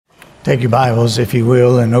Take your Bibles, if you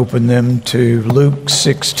will, and open them to Luke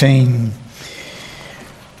 16.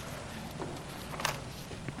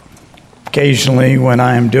 Occasionally, when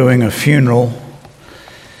I am doing a funeral,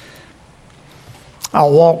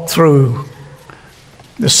 I'll walk through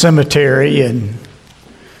the cemetery and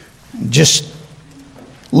just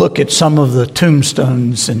look at some of the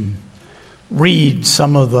tombstones and read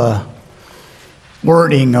some of the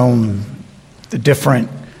wording on the different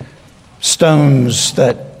stones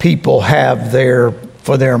that people have there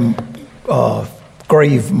for their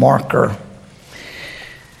grave marker.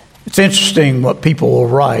 It's interesting what people will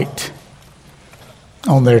write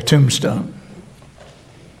on their tombstone.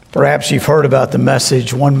 Perhaps you've heard about the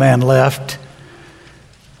message, "One Man Left."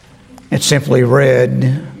 It simply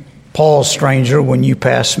read, "Paul, stranger, when you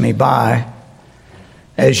passed me by,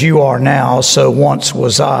 as you are now, so once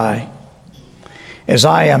was I. As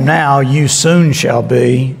I am now, you soon shall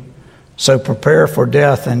be. So prepare for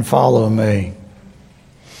death and follow me."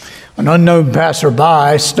 An unknown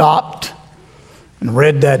passerby stopped and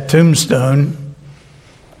read that tombstone,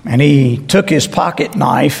 and he took his pocket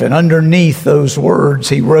knife, and underneath those words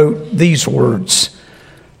he wrote these words: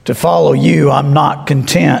 "To follow you, I'm not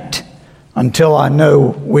content until I know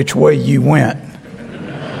which way you went."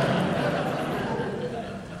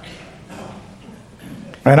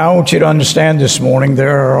 And I want you to understand this morning,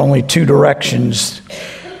 there are only two directions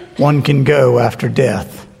one can go after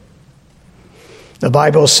death. The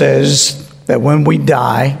Bible says that when we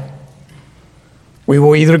die, we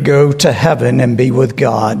will either go to heaven and be with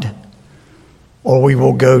God, or we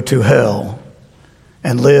will go to hell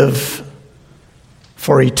and live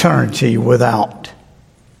for eternity without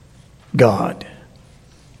God.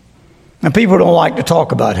 And people don't like to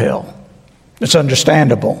talk about hell. It's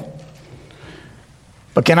understandable.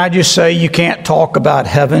 But can I just say, you can't talk about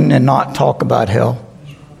heaven and not talk about hell?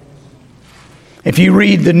 If you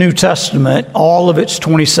read the New Testament, all of its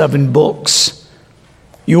 27 books,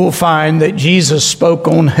 you will find that Jesus spoke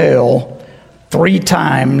on hell 3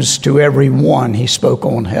 times to every one he spoke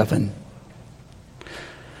on heaven.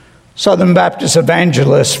 Southern Baptist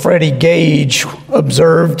evangelist Freddie Gage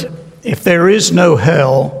observed, "If there is no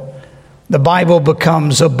hell, the Bible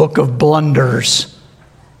becomes a book of blunders,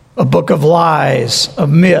 a book of lies, a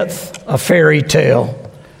myth, a fairy tale.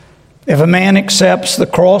 If a man accepts the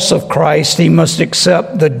cross of Christ, he must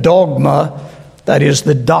accept the dogma, that is,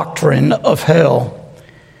 the doctrine of hell.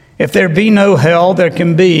 If there be no hell, there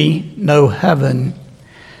can be no heaven."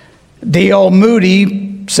 D.L.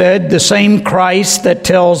 Moody said, "The same Christ that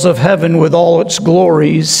tells of heaven with all its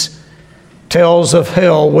glories tells of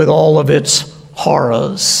hell with all of its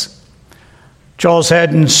horrors." Charles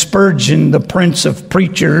Haddon Spurgeon, the Prince of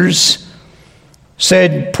Preachers,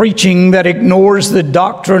 said, "Preaching that ignores the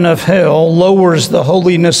doctrine of hell lowers the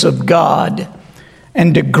holiness of God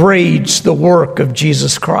and degrades the work of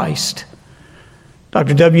Jesus Christ."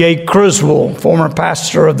 Dr. W.A. Criswell, former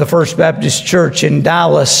pastor of the First Baptist Church in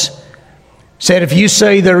Dallas, said, "If you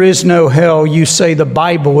say there is no hell, you say the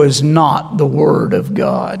Bible is not the Word of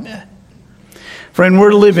God." Friend,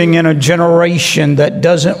 we're living in a generation that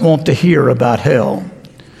doesn't want to hear about hell.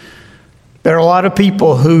 There are a lot of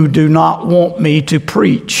people who do not want me to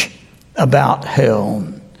preach about hell.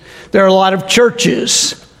 There are a lot of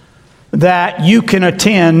churches that you can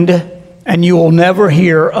attend and you will never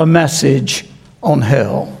hear a message on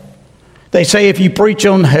hell. They say if you preach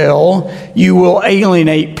on hell, you will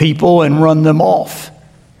alienate people and run them off.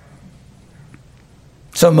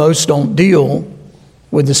 So most don't deal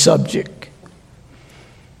with the subject.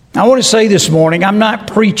 I want to say this morning, I'm not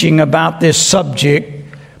preaching about this subject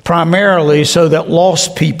primarily so that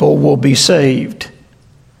lost people will be saved.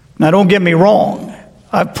 Now, don't get me wrong.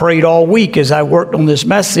 I've prayed all week as I worked on this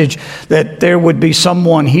message that there would be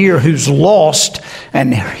someone here who's lost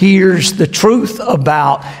and hears the truth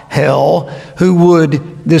about hell, who would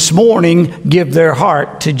this morning give their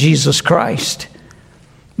heart to Jesus Christ.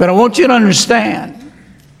 But I want you to understand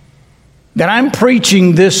that I'm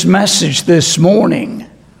preaching this message this morning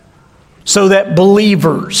so that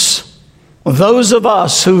believers, those of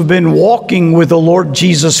us who've been walking with the Lord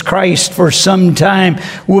Jesus Christ for some time,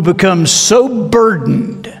 will become so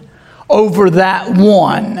burdened over that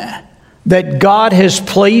one that God has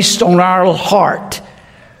placed on our heart,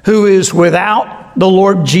 who is without the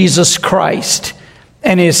Lord Jesus Christ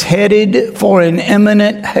and is headed for an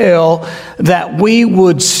imminent hell, that we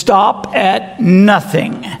would stop at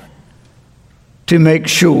nothing to make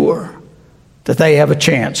sure that they have a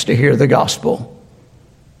chance to hear the gospel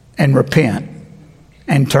and repent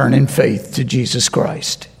and turn in faith to Jesus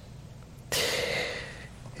Christ.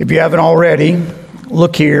 If you haven't already,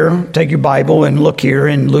 look here, take your Bible and look here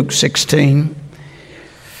in Luke 16.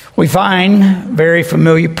 We find a very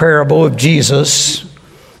familiar parable of Jesus,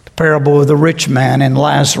 the parable of the rich man and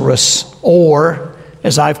Lazarus, or,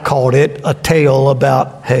 as I've called it, a tale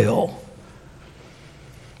about hell.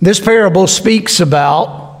 This parable speaks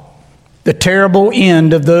about the terrible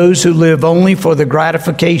end of those who live only for the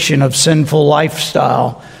gratification of sinful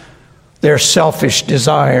lifestyle, their selfish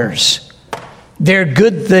desires. Their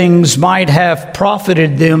good things might have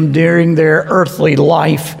profited them during their earthly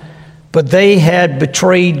life, but they had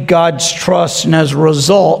betrayed God's trust, and as a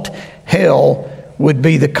result, hell would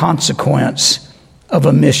be the consequence of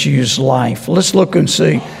a misused life. Let's look and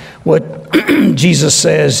see what Jesus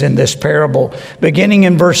says in this parable. Beginning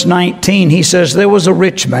in verse 19, he says, "There was a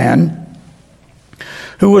rich man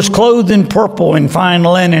who was clothed in purple and fine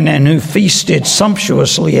linen, and who feasted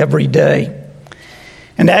sumptuously every day.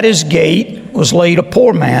 And at his gate was laid a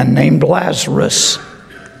poor man named Lazarus,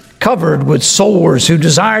 covered with sores, who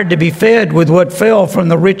desired to be fed with what fell from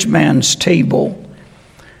the rich man's table.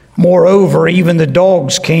 Moreover, even the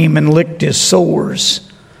dogs came and licked his sores.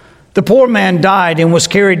 The poor man died and was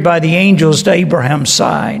carried by the angels to Abraham's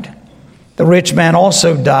side. The rich man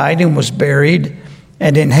also died and was buried.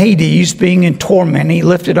 And in Hades, being in torment, he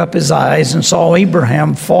lifted up his eyes and saw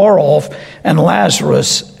Abraham far off and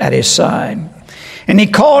Lazarus at his side. And he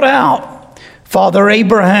called out, 'Father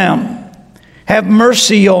Abraham, have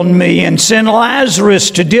mercy on me, and send Lazarus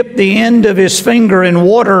to dip the end of his finger in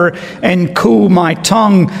water and cool my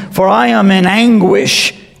tongue, for I am in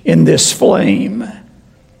anguish in this flame.'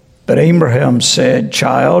 But Abraham said,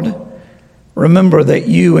 'Child, remember that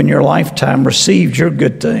you in your lifetime received your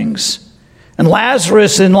good things, and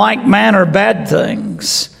Lazarus in like manner bad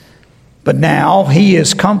things. But now he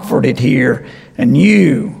is comforted here, and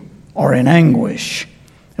you are in anguish.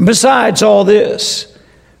 And besides all this,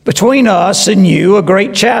 between us and you a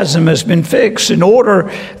great chasm has been fixed, in order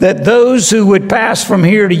that those who would pass from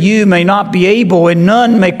here to you may not be able, and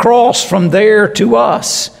none may cross from there to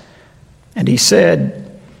us.' And he said,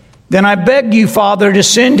 'Then I beg you, Father, to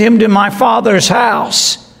send him to my father's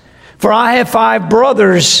house, for I have 5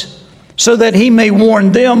 brothers, so that he may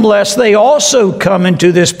warn them, lest they also come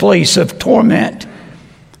into this place of torment.'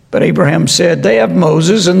 But Abraham said, 'They have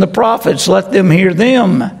Moses and the prophets, let them hear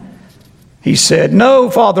them.' He said, 'No,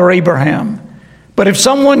 Father Abraham, but if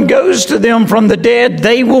someone goes to them from the dead,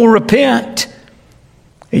 they will repent.'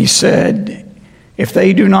 He said, 'If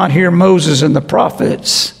they do not hear Moses and the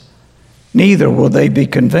prophets, neither will they be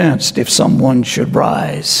convinced if someone should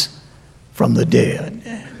rise from the dead.'"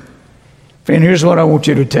 Friend, here's what I want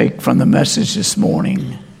you to take from the message this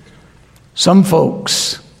morning. Some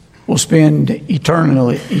folks will spend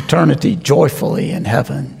eternity joyfully in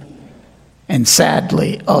heaven, and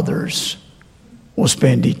sadly others will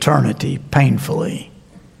spend eternity painfully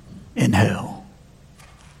in hell.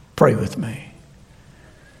 Pray with me.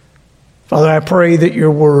 Father, I pray that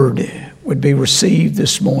your word would be received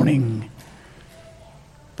this morning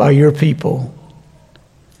by your people.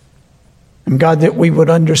 And God, that we would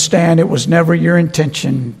understand it was never your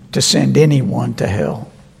intention to send anyone to hell.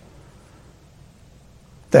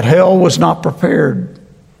 That hell was not prepared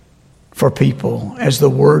for people, as the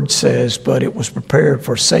word says, but it was prepared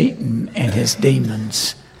for Satan and his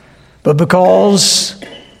demons. But because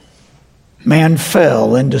man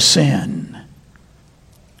fell into sin,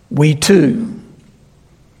 we too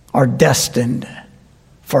are destined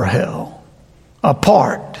for hell,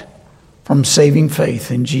 apart from saving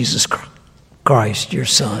faith in Jesus Christ, your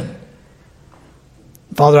Son.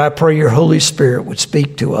 Father, I pray your Holy Spirit would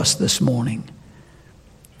speak to us this morning.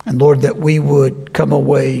 And Lord, that we would come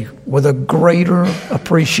away with a greater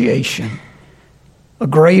appreciation, a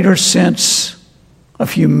greater sense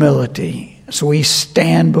of humility as we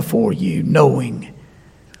stand before you, knowing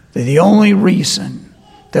that the only reason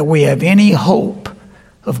that we have any hope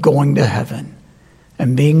of going to heaven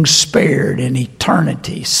and being spared in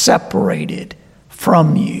eternity, separated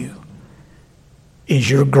from you, is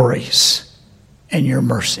your grace and your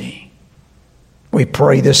mercy. We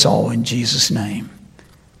pray this all in Jesus' name.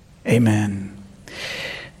 Amen.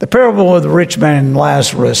 The parable of the rich man and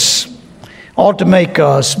Lazarus ought to make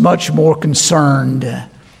us much more concerned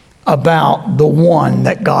about the one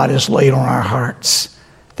that God has laid on our hearts,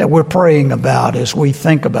 that we're praying about as we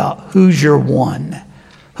think about who's your one.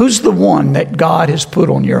 Who's the one that God has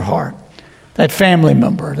put on your heart? That family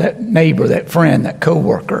member, that neighbor, that friend, that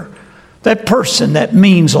coworker, that person that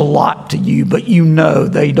means a lot to you, but you know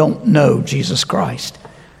they don't know Jesus Christ.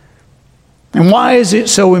 And why is it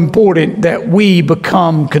so important that we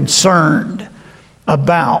become concerned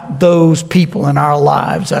about those people in our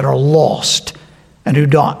lives that are lost and who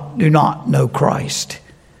do not know Christ?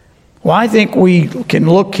 Well, I think we can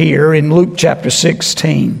look here in Luke chapter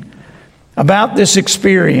 16 about this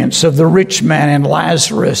experience of the rich man and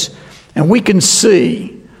Lazarus, and we can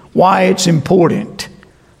see why it's important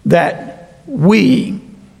that we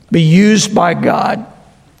be used by God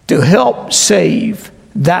to help save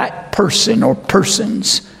that person or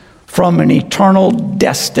persons from an eternal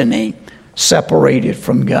destiny separated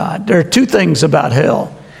from God. There are two things about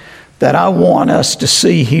hell that I want us to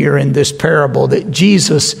see here in this parable that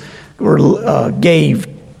Jesus gave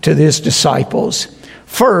to his disciples.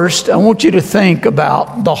 First, I want you to think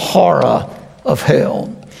about the horror of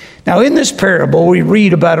hell. Now, in this parable, we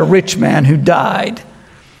read about a rich man who died,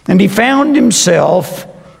 and he found himself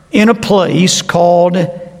in a place called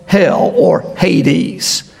hell or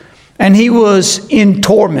Hades, and he was in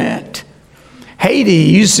torment.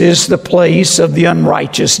 Hades is the place of the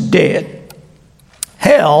unrighteous dead.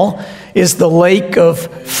 Hell is the lake of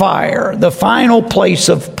fire, the final place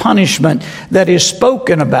of punishment that is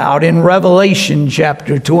spoken about in Revelation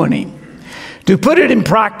chapter 20. To put it in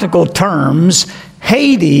practical terms,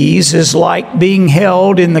 Hades is like being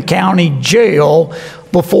held in the county jail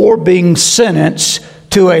before being sentenced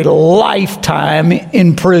to a lifetime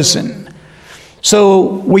in prison.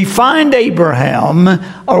 So we find Abraham,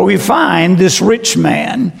 or we find this rich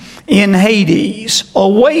man in Hades,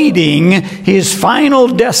 awaiting his final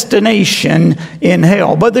destination in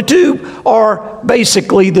hell. But the two are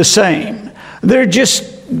basically the same. They're just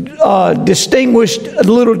distinguished a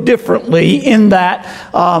little differently in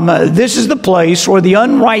that this is the place where the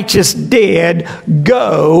unrighteous dead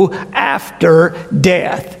go after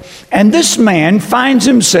death. And this man finds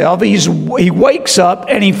himself, he wakes up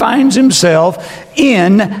and he finds himself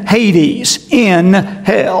in Hades, in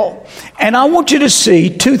hell. And I want you to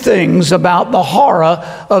see two things about the horror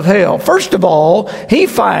of hell. First of all, he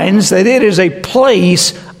finds that it is a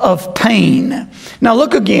place of pain. Now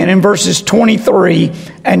look again in verses 23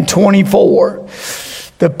 and 24.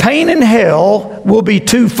 The pain in hell will be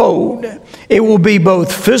twofold. It will be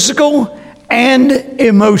both physical and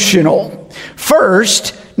emotional.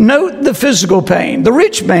 First, note the physical pain. The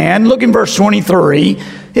rich man, look in verse 23,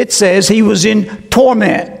 it says he was in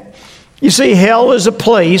torment. You see, hell is a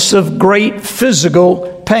place of great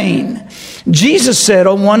physical pain. Jesus said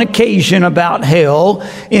on one occasion about hell,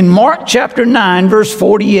 in Mark chapter 9, verse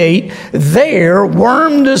 48, there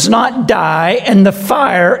worm does not die and the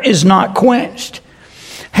fire is not quenched.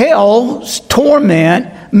 Hell's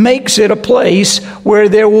torment makes it a place where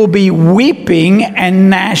there will be weeping and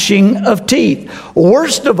gnashing of teeth.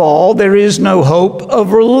 Worst of all, there is no hope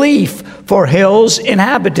of relief for hell's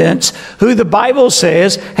inhabitants, who the Bible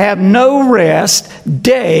says have no rest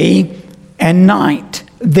day and night.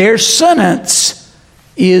 Their sentence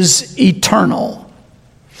is eternal.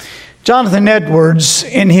 Jonathan Edwards,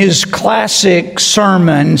 in his classic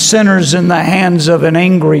sermon, Sinners in the Hands of an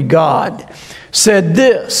Angry God, said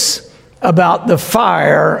this about the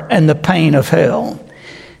fire and the pain of hell.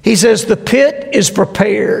 He says, the pit is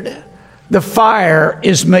prepared. The fire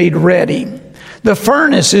is made ready. The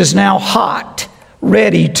furnace is now hot,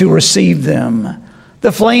 ready to receive them.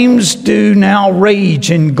 The flames do now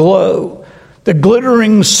rage and glow. The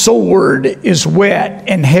glittering sword is wet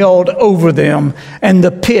and held over them, and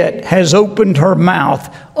the pit has opened her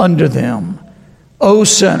mouth under them. O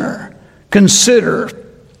sinner, consider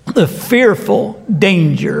the fearful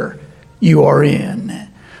danger you are in.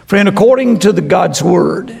 Friend, according to the God's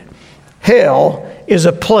word, hell is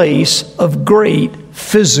a place of great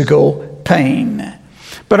physical pain.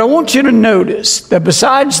 But I want you to notice that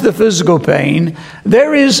besides the physical pain,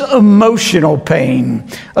 there is emotional pain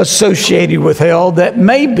associated with hell that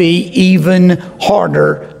may be even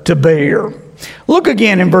harder to bear. Look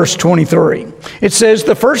again in verse 23. It says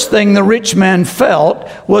the first thing the rich man felt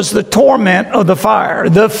was the torment of the fire,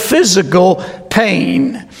 the physical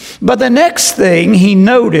pain. But the next thing he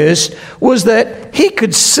noticed was that he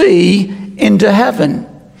could see into heaven.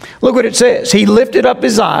 Look what it says. He lifted up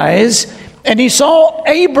his eyes and he saw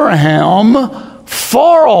Abraham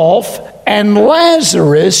far off and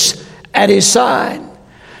Lazarus at his side.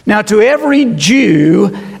 Now, to every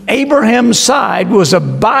Jew, Abraham's side was a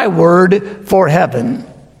byword for heaven.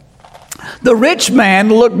 The rich man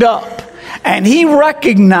looked up and he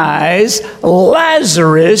recognized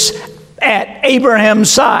Lazarus at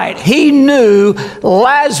Abraham's side. He knew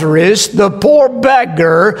Lazarus, the poor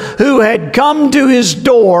beggar who had come to his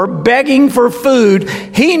door begging for food.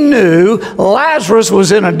 He knew Lazarus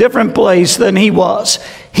was in a different place than he was.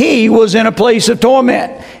 He was in a place of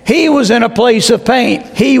torment. He was in a place of pain.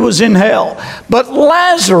 He was in hell. But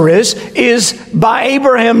Lazarus is by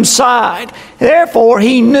Abraham's side. Therefore,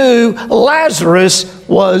 he knew Lazarus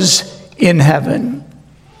was in heaven.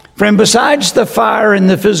 Friend, besides the fire and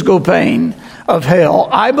the physical pain of hell,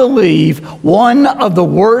 I believe one of the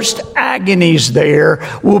worst agonies there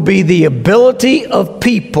will be the ability of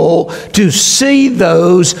people to see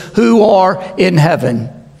those who are in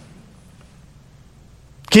heaven.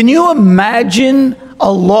 Can you imagine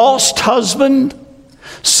a lost husband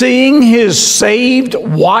seeing his saved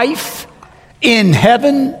wife in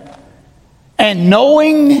heaven and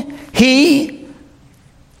knowing he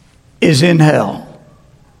is in hell?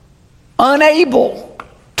 Unable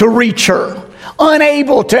to reach her,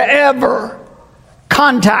 unable to ever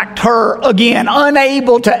contact her again,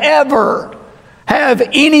 unable to ever have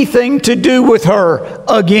anything to do with her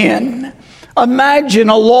again. Imagine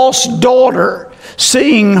a lost daughter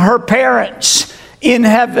seeing her parents in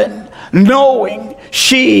heaven, knowing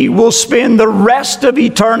she will spend the rest of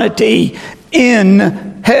eternity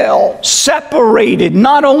in hell, separated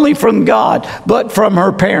not only from God, but from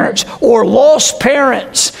her parents. Or lost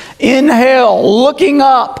parents in hell, looking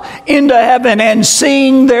up into heaven and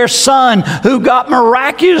seeing their son who got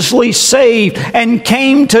miraculously saved and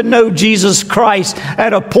came to know Jesus Christ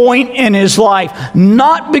at a point in his life,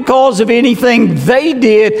 not because of anything they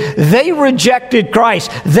did. They rejected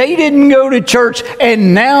Christ. They didn't go to church,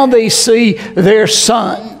 and now they see their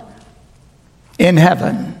son in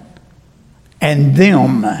heaven and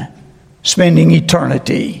them spending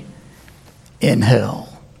eternity in hell.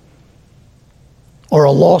 Or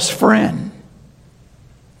a lost friend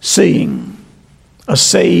seeing a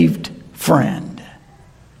saved friend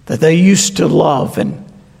that they used to love and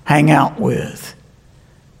hang out with,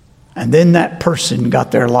 and then that person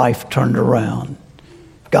got their life turned around.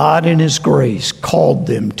 God in his grace called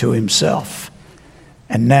them to himself,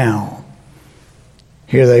 and now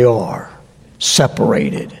here they are,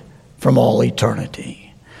 separated from all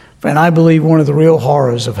eternity. And I believe one of the real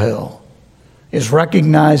horrors of hell is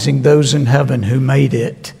recognizing those in heaven who made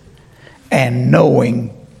it and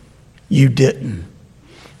knowing you didn't,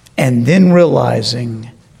 and then realizing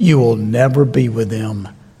you will never be with them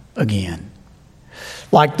again.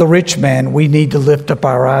 Like the rich man, we need to lift up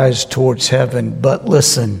our eyes towards heaven. But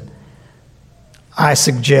listen, I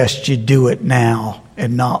suggest you do it now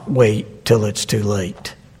and not wait till it's too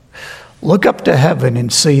late. Look up to heaven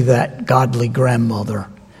and see that godly grandmother,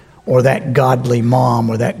 or that godly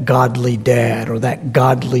mom, or that godly dad, or that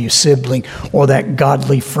godly sibling, or that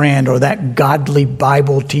godly friend, or that godly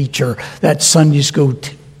Bible teacher, that Sunday school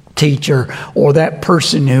teacher, or that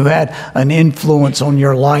person who had an influence on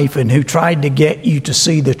your life and who tried to get you to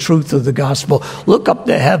see the truth of the gospel. Look up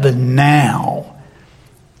to heaven now,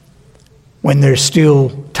 when there's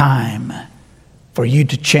still time for you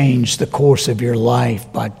to change the course of your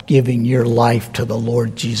life by giving your life to the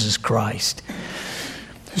Lord Jesus Christ.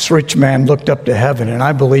 This rich man looked up to heaven, and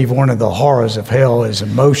I believe one of the horrors of hell is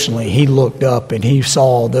emotionally he looked up and he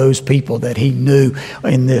saw those people that he knew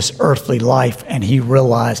in this earthly life, and he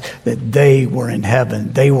realized that they were in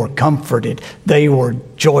heaven. They were comforted. They were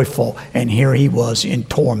joyful. And here he was in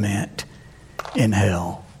torment in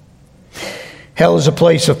hell. Hell is a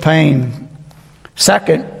place of pain.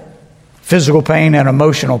 Second, physical pain and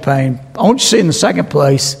emotional pain. I want you to see in the second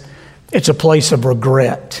place, it's a place of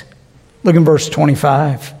regret. Look in verse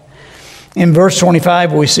 25. In verse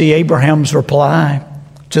 25, we see Abraham's reply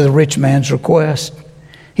to the rich man's request.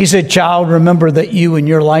 He said, "Child, remember that you in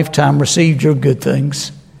your lifetime received your good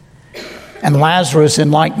things, and Lazarus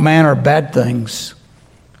in like manner bad things.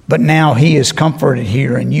 But now he is comforted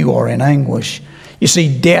here, and you are in anguish." You see,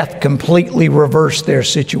 death completely reversed their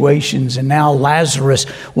situations, and now Lazarus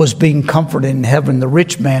was being comforted in heaven. The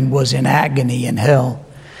rich man was in agony in hell.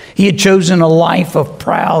 He had chosen a life of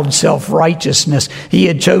proud self-righteousness. He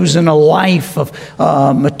had chosen a life of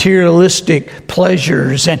materialistic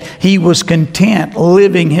pleasures, and he was content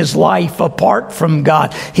living his life apart from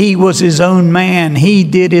God. He was his own man. He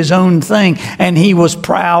did his own thing, and he was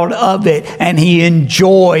proud of it, and he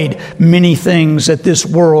enjoyed many things that this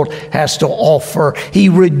world has to offer. He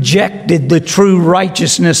rejected the true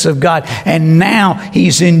righteousness of God, and now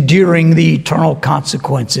he's enduring the eternal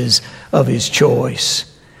consequences of his choice.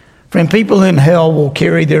 Friend, people in hell will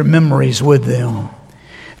carry their memories with them.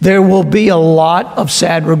 There will be a lot of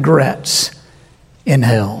sad regrets in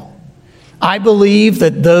hell. I believe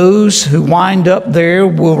that those who wind up there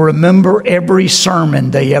will remember every sermon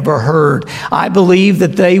they ever heard. I believe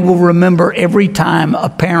that they will remember every time a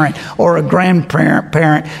parent or a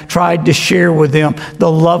grandparent tried to share with them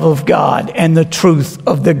the love of God and the truth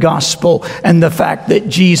of the gospel and the fact that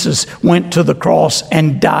Jesus went to the cross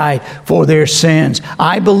and died for their sins.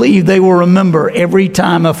 I believe they will remember every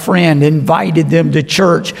time a friend invited them to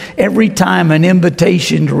church, every time an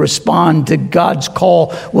invitation to respond to God's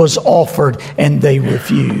call was offered. word, and they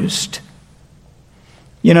refused.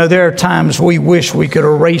 You know, there are times we wish we could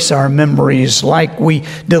erase our memories like we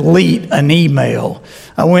delete an email.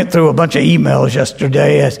 I went through a bunch of emails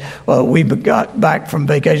yesterday as we got back from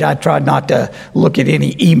vacation. I tried not to look at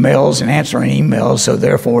any emails and answer any emails, so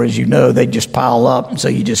therefore, as you know, they just pile up, and so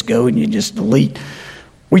you just go and you just delete.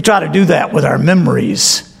 We try to do that with our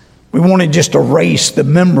memories. We want to just erase the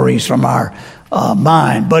memories from our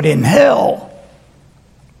mind. But in hell,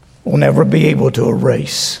 we'll never be able to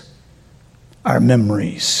erase our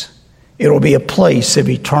memories. It'll be a place of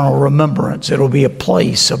eternal remembrance. It'll be a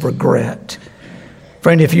place of regret.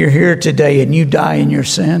 Friend, if you're here today and you die in your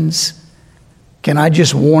sins, can I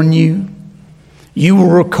just warn you? You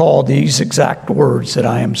will recall these exact words that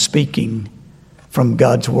I am speaking from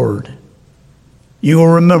God's Word. You will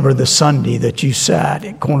remember the Sunday that you sat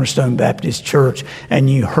at Cornerstone Baptist Church and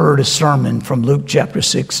you heard a sermon from Luke chapter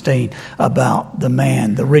 16 about the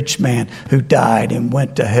man, the rich man who died and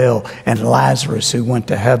went to hell, and Lazarus who went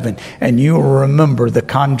to heaven. And you will remember the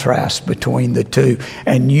contrast between the two.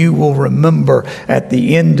 And you will remember at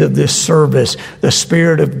the end of this service, the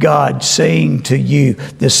Spirit of God saying to you,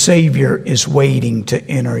 the Savior is waiting to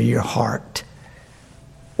enter your heart.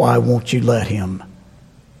 Why won't you let him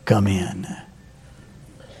come in?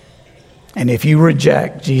 And if you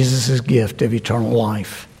reject Jesus' gift of eternal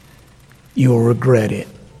life, you will regret it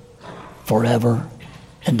forever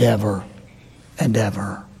and ever and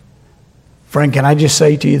ever. Friend, can I just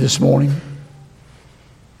say to you this morning,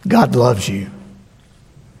 God loves you.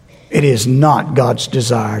 It is not God's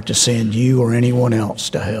desire to send you or anyone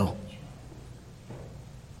else to hell.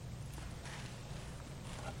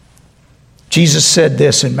 Jesus said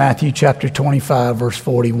this in Matthew chapter 25, verse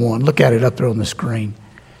 41. Look at it up there on the screen.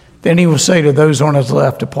 Then he will say to those on his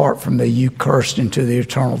left, depart from me, you cursed, into the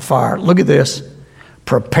eternal fire. Look at this.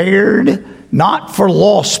 Prepared not for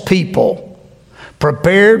lost people,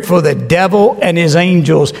 prepared for the devil and his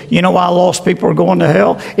angels. You know why lost people are going to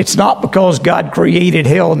hell? It's not because God created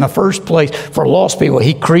hell in the first place for lost people.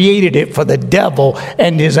 He created it for the devil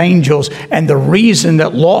and his angels. And the reason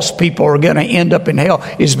that lost people are going to end up in hell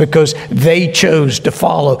is because they chose to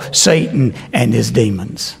follow Satan and his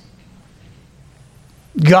demons.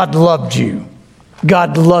 God loved you.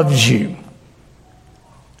 God loves you.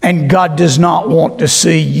 And God does not want to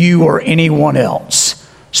see you or anyone else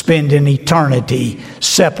spend an eternity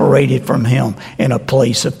separated from him in a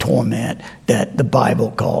place of torment that the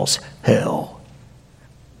Bible calls hell.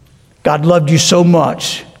 God loved you so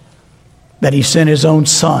much that he sent his own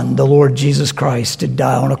Son, the Lord Jesus Christ, to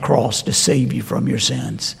die on a cross to save you from your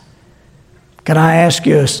sins. Can I ask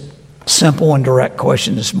you a simple and direct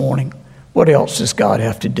question this morning? What else does God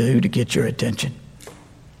have to do to get your attention?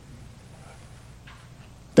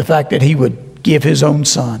 The fact that he would give his own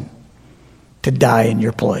Son to die in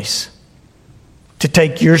your place, to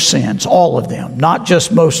take your sins, all of them, not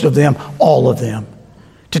just most of them, all of them,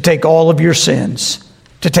 to take all of your sins,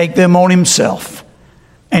 to take them on himself,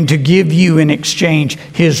 and to give you in exchange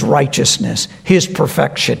his righteousness, his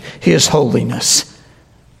perfection, his holiness.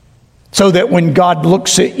 So that when God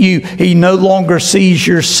looks at you, he no longer sees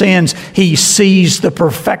your sins. He sees the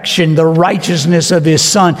perfection, the righteousness of his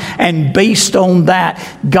Son. And based on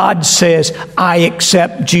that, God says, I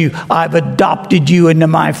accept you. I've adopted you into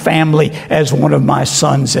my family as one of my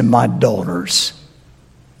sons and my daughters.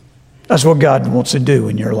 That's what God wants to do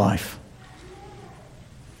in your life.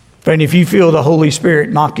 Friend, if you feel the Holy Spirit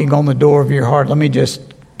knocking on the door of your heart, let me just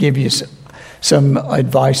give you some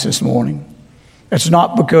advice this morning. It's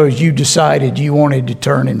not because you decided you wanted to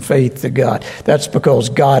turn in faith to God. That's because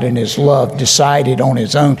God in his love decided on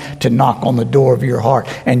his own to knock on the door of your heart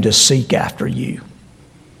and to seek after you.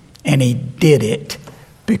 And he did it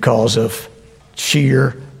because of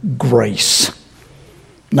sheer grace.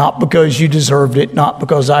 Not because you deserved it, not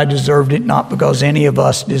because I deserved it, not because any of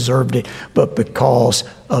us deserved it, but because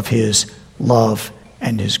of his love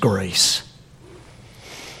and his grace.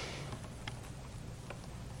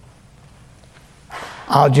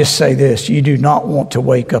 I'll just say this. You do not want to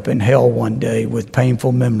wake up in hell one day with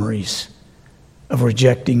painful memories of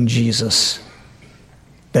rejecting Jesus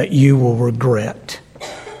that you will regret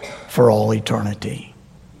for all eternity.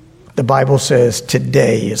 The Bible says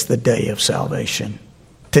today is the day of salvation.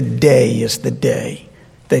 Today is the day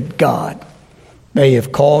that God may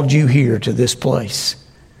have called you here to this place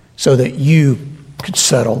so that you could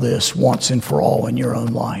settle this once and for all in your own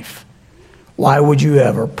life. Why would you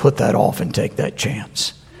ever put that off and take that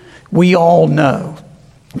chance? We all know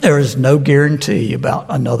there is no guarantee about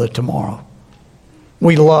another tomorrow.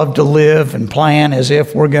 We love to live and plan as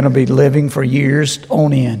if we're going to be living for years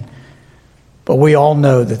on end. But we all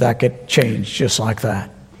know that that could change just like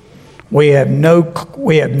that. We have no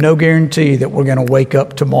guarantee that we're going to wake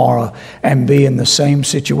up tomorrow and be in the same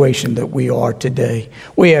situation that we are today.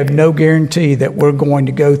 We have no guarantee that we're going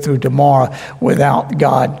to go through tomorrow without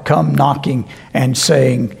God come knocking and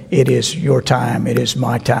saying, it is your time, it is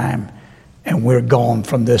my time, and we're gone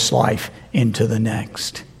from this life into the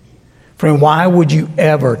next. Friend, why would you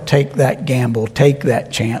ever take that gamble, take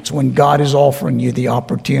that chance when God is offering you the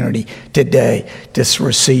opportunity today to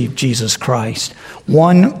receive Jesus Christ?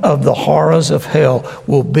 One of the horrors of hell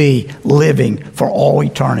will be living for all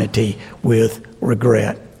eternity with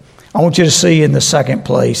regret. I want you to see in the second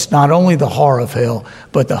place, not only the horror of hell,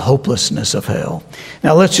 but the hopelessness of hell.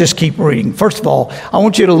 Now let's just keep reading. First of all, I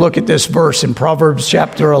want you to look at this verse in Proverbs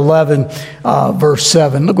chapter 11, verse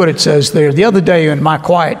 7. Look what it says there. The other day in my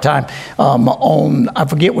quiet time, I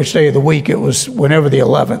forget which day of the week it was, whenever the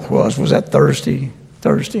 11th was. Was that Thursday,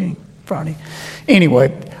 Friday?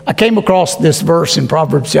 Anyway, I came across this verse in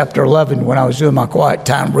Proverbs chapter 11 when I was doing my quiet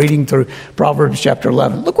time reading through Proverbs chapter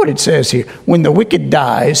 11. Look what it says here. When the wicked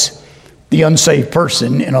dies, the unsaved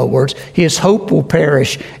person, in other words, his hope will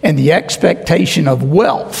perish and the expectation of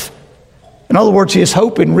wealth. In other words, his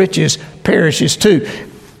hope in riches perishes too.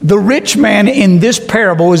 The rich man in this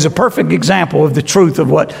parable is a perfect example of the truth of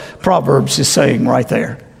what Proverbs is saying right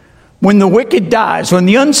there. When the wicked dies, when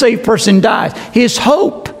the unsaved person dies, his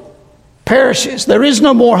hope perishes. There is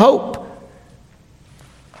no more hope.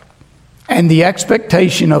 And the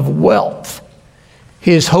expectation of wealth,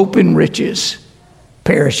 his hope in riches,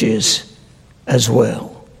 perishes as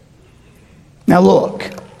well. Now look,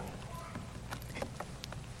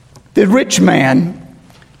 the rich man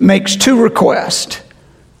makes two requests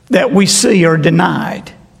that we see are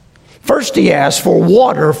denied. First, he asks for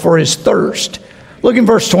water for his thirst. Look in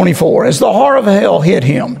verse 24. As the horror of hell hit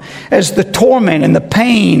him, as the torment and the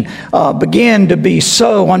pain began to be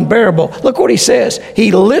so unbearable, look what he says.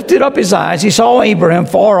 He lifted up his eyes. He saw Abraham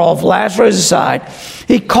far off, Lazarus aside.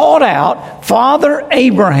 He called out, Father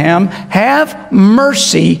Abraham, have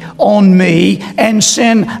mercy on me and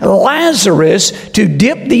send Lazarus to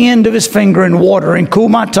dip the end of his finger in water and cool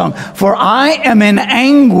my tongue, for I am in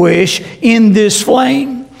anguish in this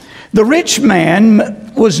flame. The rich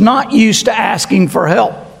man was not used to asking for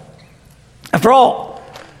help. After all,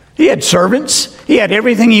 he had servants. He had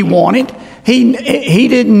everything he wanted. He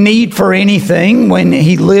didn't need for anything when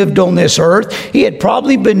he lived on this earth. He had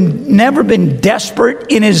probably never been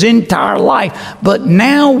desperate in his entire life. But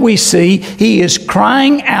now we see he is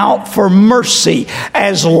crying out for mercy.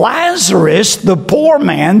 As Lazarus, the poor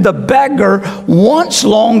man, the beggar, once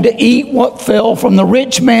longed to eat what fell from the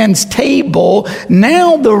rich man's table,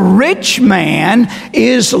 now the rich man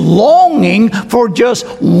is longing for just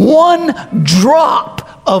one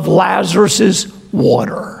drop of Lazarus's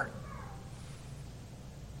water.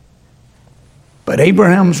 But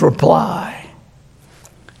Abraham's reply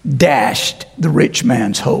dashed the rich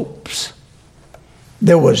man's hopes.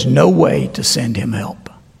 There was no way to send him help.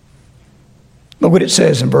 Look what it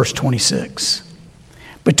says in verse 26.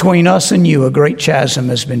 Between us and you a great chasm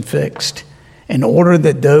has been fixed, in order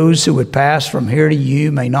that those who would pass from here to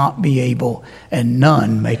you may not be able, and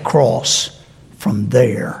none may cross from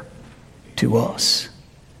there to us.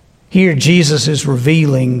 Here Jesus is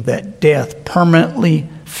revealing that death permanently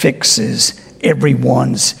fixes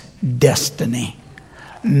everyone's destiny.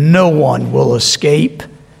 No one will escape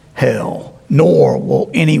hell, nor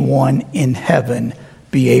will anyone in heaven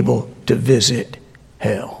be able to visit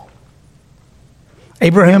hell.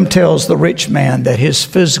 Abraham tells the rich man that his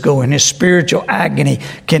physical and his spiritual agony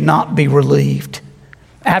cannot be relieved.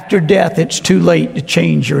 After death, it's too late to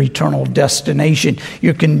change your eternal destination.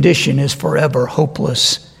 Your condition is forever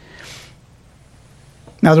hopeless.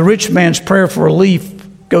 Now, the rich man's prayer for relief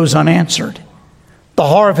goes unanswered. The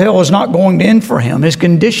horror of hell is not going to end for him. His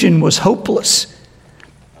condition was hopeless.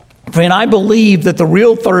 Friend, I believe that the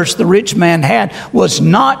real thirst the rich man had was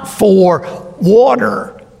not for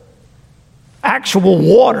water, actual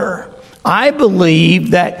water. I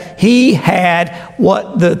believe that he had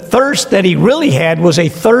what the thirst that he really had was a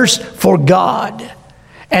thirst for God.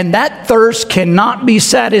 And that thirst cannot be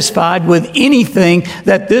satisfied with anything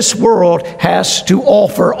that this world has to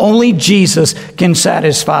offer. Only Jesus can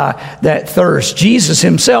satisfy that thirst. Jesus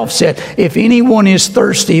himself said, if anyone is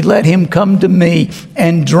thirsty, let him come to me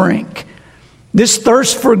and drink. This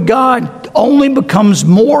thirst for God only becomes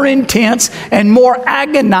more intense and more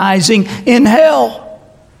agonizing in hell.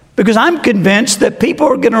 Because I'm convinced that people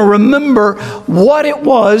are going to remember what it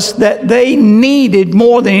was that they needed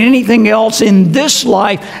more than anything else in this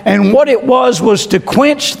life. And what it was to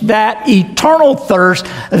quench that eternal thirst,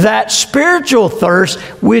 that spiritual thirst,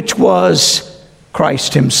 which was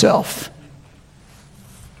Christ himself.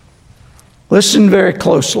 Listen very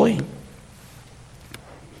closely.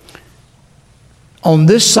 On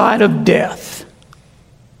this side of death,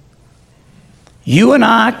 you and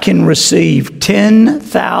I can receive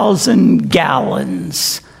 10,000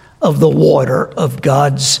 gallons of the water of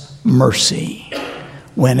God's mercy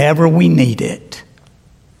whenever we need it.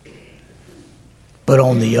 But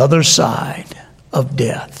on the other side of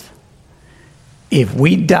death, if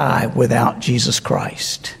we die without Jesus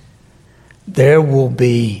Christ, there will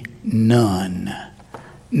be none,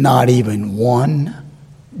 not even one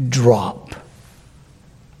drop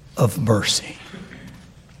of mercy.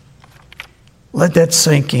 Let that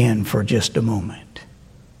sink in for just a moment.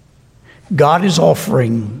 God is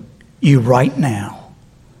offering you right now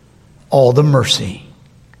all the mercy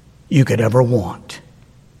you could ever want.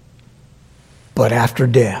 But after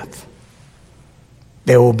death,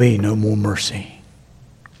 there will be no more mercy.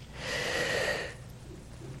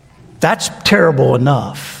 That's terrible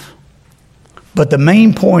enough. But the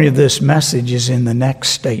main point of this message is in the next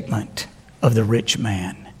statement of the rich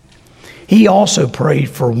man. He also prayed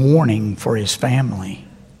for warning for his family.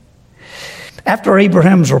 After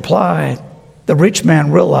Abraham's reply, the rich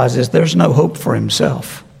man realizes there's no hope for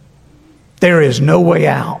himself. There is no way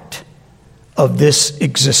out of this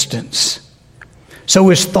existence. So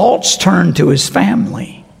his thoughts turned to his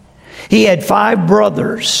family. He had 5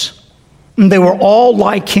 brothers. They were all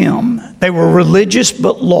like him. They were religious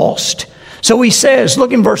but lost. So he says,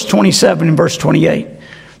 look in verse 27 and verse 28.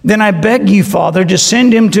 Then I beg you, Father, to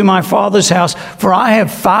send him to my father's house, for I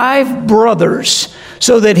have 5 brothers,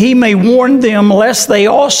 so that he may warn them, lest they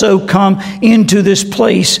also come into this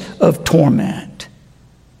place of torment.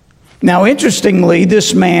 Now, interestingly,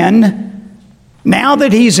 this man, now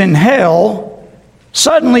that he's in hell,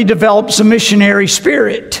 suddenly develops a missionary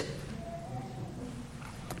spirit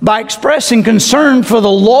by expressing concern for the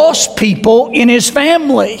lost people in his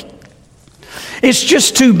family. It's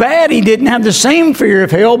just too bad he didn't have the same fear of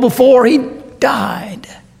hell before he died.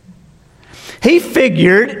 He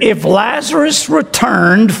figured if Lazarus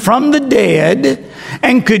returned from the dead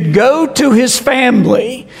and could go to his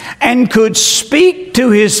family and could speak to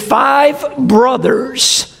his 5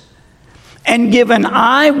 brothers and give an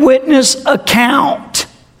eyewitness account,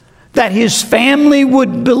 that his family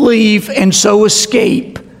would believe and so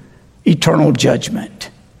escape eternal judgment.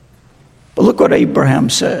 But look what Abraham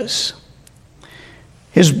says.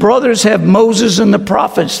 His brothers have Moses and the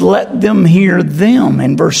prophets. Let them hear them,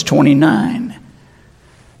 in verse 29.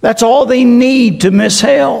 That's all they need to miss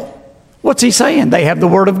hell. What's he saying? They have the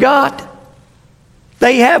Word of God.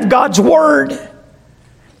 They have God's Word.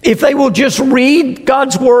 If they will just read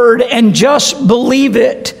God's Word and just believe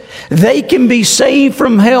it, they can be saved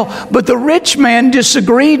from hell. But the rich man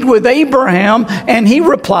disagreed with Abraham, and he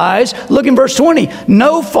replies, look in verse 20,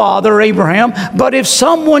 no, Father Abraham, but if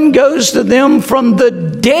someone goes to them from the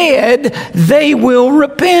dead, they will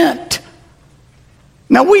repent.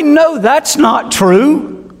 Now we know that's not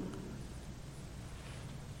true,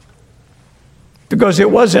 because it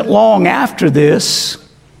wasn't long after this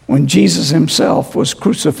when Jesus himself was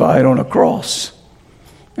crucified on a cross.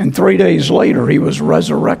 And 3 days later, he was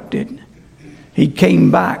resurrected. He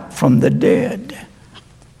came back from the dead.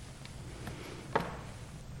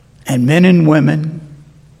 And men and women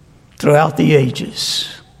throughout the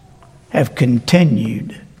ages have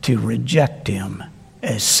continued to reject him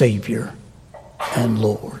as Savior and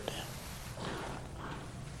Lord.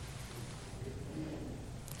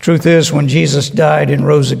 Truth is, when Jesus died and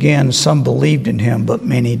rose again, some believed in him, but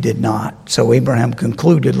many did not. So Abraham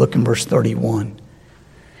concluded, look in verse 31.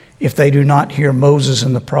 If they do not hear Moses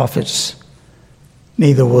and the prophets,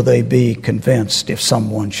 neither will they be convinced if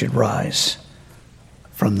someone should rise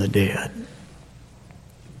from the dead.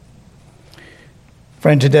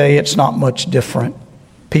 Friend, today it's not much different.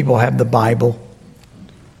 People have the Bible,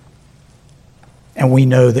 and we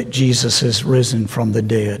know that Jesus has risen from the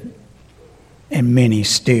dead, and many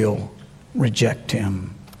still reject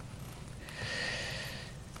him.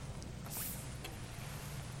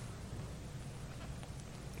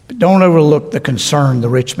 But don't overlook the concern the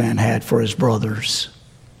rich man had for his brothers.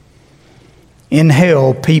 In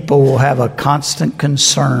hell, people will have a constant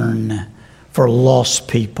concern for lost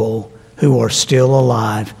people who are still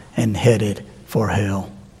alive and headed for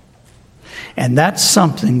hell. And that's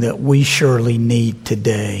something that we surely need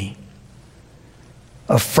today.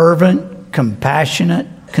 A fervent, compassionate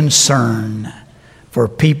concern for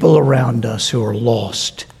people around us who are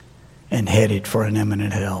lost and headed for an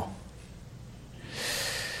imminent hell.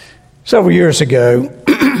 Several years ago,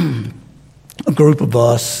 a group of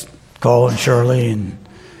us, Carl and Shirley and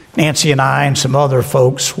Nancy and I and some other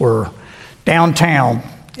folks, were downtown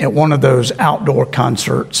at one of those outdoor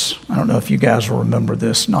concerts. I don't know if you guys will remember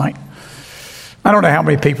this night. I don't know how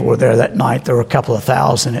many people were there that night. There were a couple of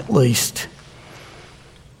thousand at least.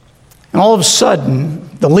 And all of a sudden,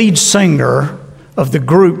 the lead singer of the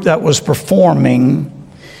group that was performing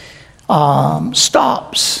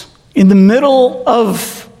stops in the middle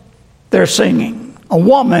of their singing. A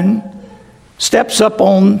woman steps up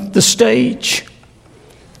on the stage,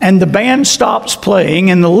 and the band stops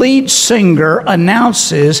playing, and the lead singer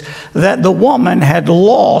announces that the woman had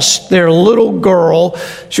lost their little girl.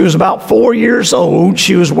 She was about 4 years old.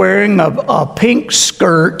 She was wearing a pink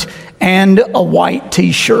skirt and a white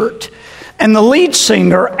t-shirt. And the lead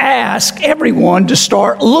singer asked everyone to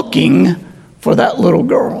start looking for that little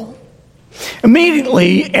girl.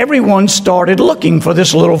 Immediately, everyone started looking for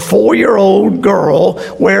this little 4-year-old girl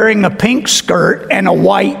wearing a pink skirt and a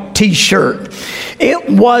white t-shirt. It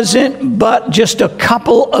wasn't but just a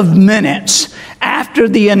couple of minutes after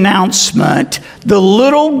the announcement, the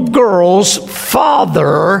little girl's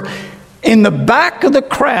father in the back of the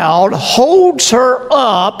crowd holds her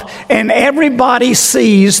up, and everybody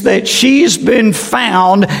sees that she's been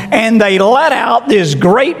found, and they let out this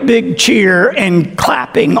great big cheer and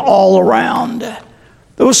clapping all around.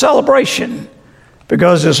 There was celebration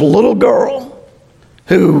because this little girl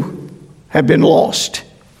who had been lost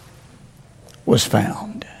was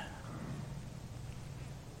found.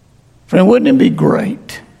 Friend, wouldn't it be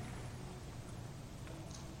great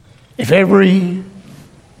if every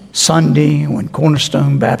Sunday when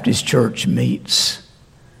Cornerstone Baptist Church meets,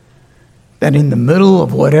 that in the middle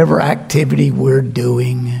of whatever activity we're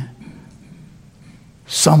doing,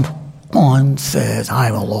 someone says, I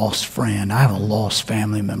have a lost friend, I have a lost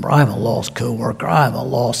family member, I have a lost coworker, I have a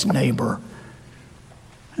lost neighbor.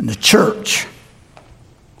 And the church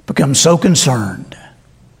becomes so concerned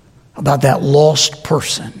about that lost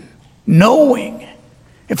person, knowing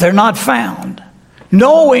if they're not found,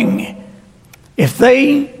 knowing if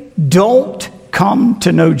they don't come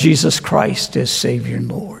to know Jesus Christ as Savior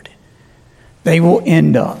and Lord, they will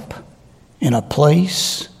end up in a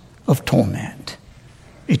place of torment,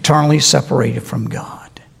 eternally separated from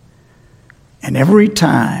God. And every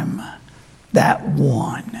time that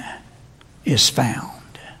one is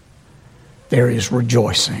found, there is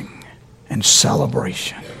rejoicing and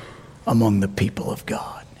celebration among the people of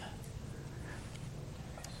God.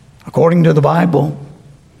 According to the Bible,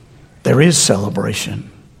 there is celebration.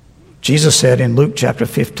 Jesus said in Luke chapter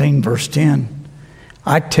 15, verse 10,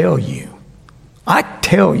 I tell you,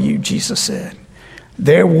 Jesus said,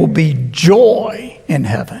 there will be joy in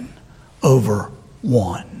heaven over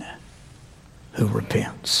one who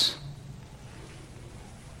repents.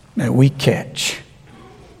 May we catch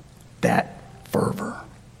that fervor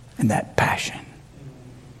and that passion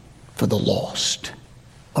for the lost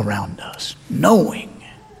around us, knowing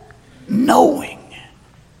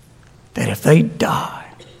that if they die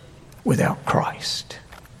without Christ,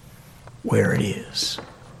 where it is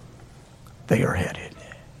they are headed.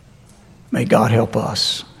 May God help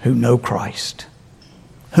us who know Christ,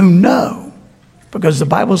 who know, because the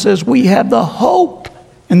Bible says we have the hope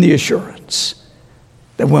and the assurance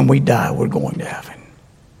that when we die, we're going to heaven.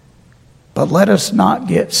 But let us not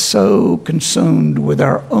get so consumed with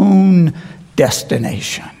our own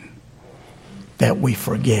destination that we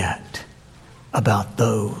forget about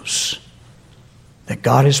those that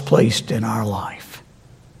God has placed in our life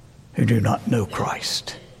who do not know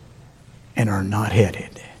Christ and are not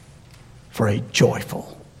headed for a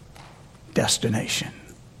joyful destination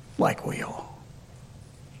like we are.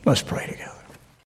 Let's pray together.